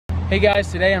Hey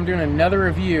guys, today I'm doing another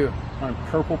review on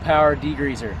Purple Power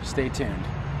Degreaser. Stay tuned.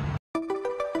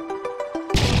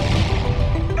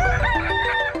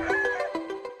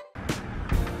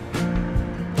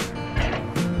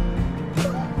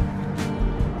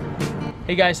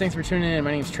 Hey guys, thanks for tuning in.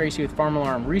 My name is Tracy with Farm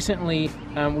Alarm. Recently,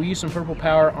 we used some Purple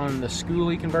Power on the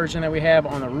Skoolie conversion that we have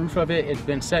on the roof of it. It's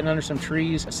been sitting under some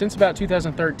trees since about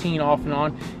 2013 off and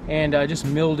on, and just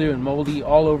mildew and moldy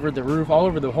all over the roof, all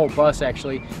over the whole bus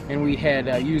actually. And we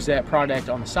had used that product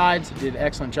on the sides. It did an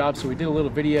excellent job, so we did a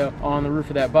little video on the roof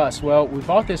of that bus. Well, we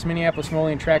bought this Minneapolis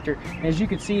Moline Tractor, and as you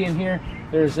can see in here,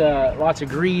 there's lots of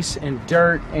grease and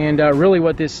dirt, and really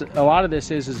what a lot of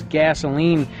this is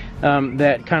gasoline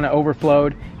that kind of overflowed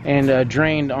and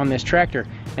drained on this tractor.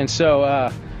 And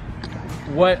so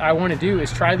what I want to do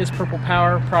is try this Purple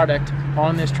Power product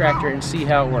on this tractor and see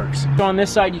how it works. So on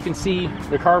this side you can see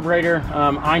the carburetor.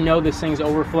 I know this thing's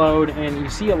overflowed, and you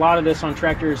see a lot of this on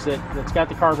tractors that's got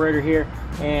the carburetor here,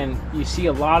 and you see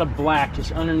a lot of black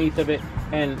just underneath of it,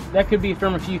 and that could be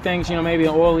from a few things, you know, maybe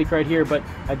an oil leak right here, but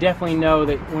I definitely know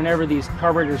that whenever these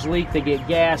carburetors leak, they get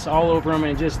gas all over them,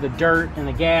 and just the dirt and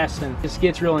the gas, and it just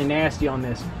gets really nasty on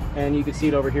this, and you can see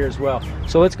it over here as well.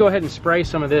 So let's go ahead and spray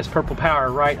some of this Purple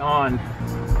Power right on.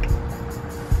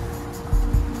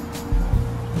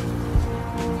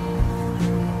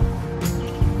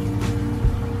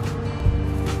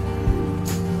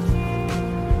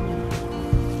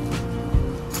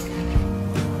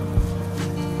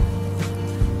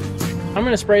 I'm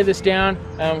going to spray this down.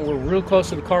 We're real close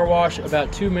to the car wash,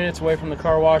 about 2 minutes away from the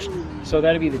car wash, so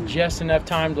that'll be just enough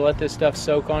time to let this stuff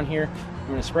soak on here. I'm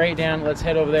going to spray it down. Let's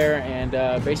head over there and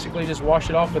basically just wash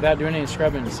it off without doing any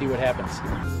scrubbing and see what happens.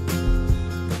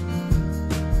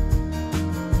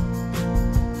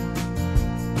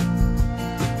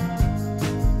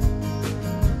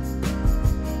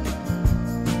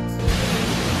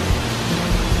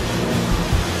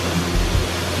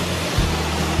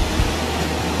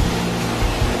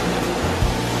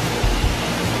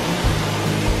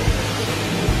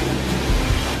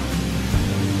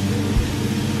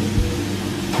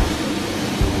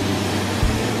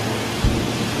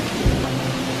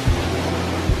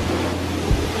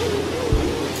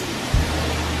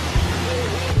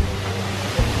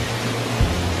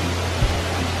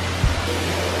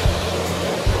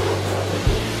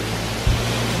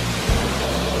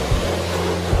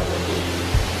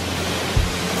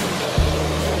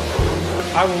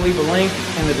 I will leave a link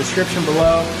in the description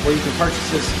below where you can purchase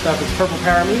this stuff. It's Purple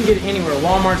Power. I mean, you can get it anywhere.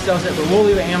 Walmart sells it, but we'll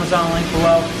leave an Amazon link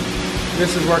below.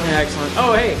 This is working excellent.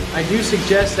 Oh, hey, I do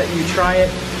suggest that you try it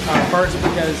first,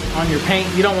 because on your paint,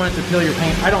 you don't want it to peel your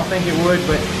paint. I don't think it would,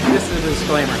 but this is a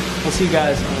disclaimer. We'll see you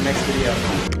guys on the next video.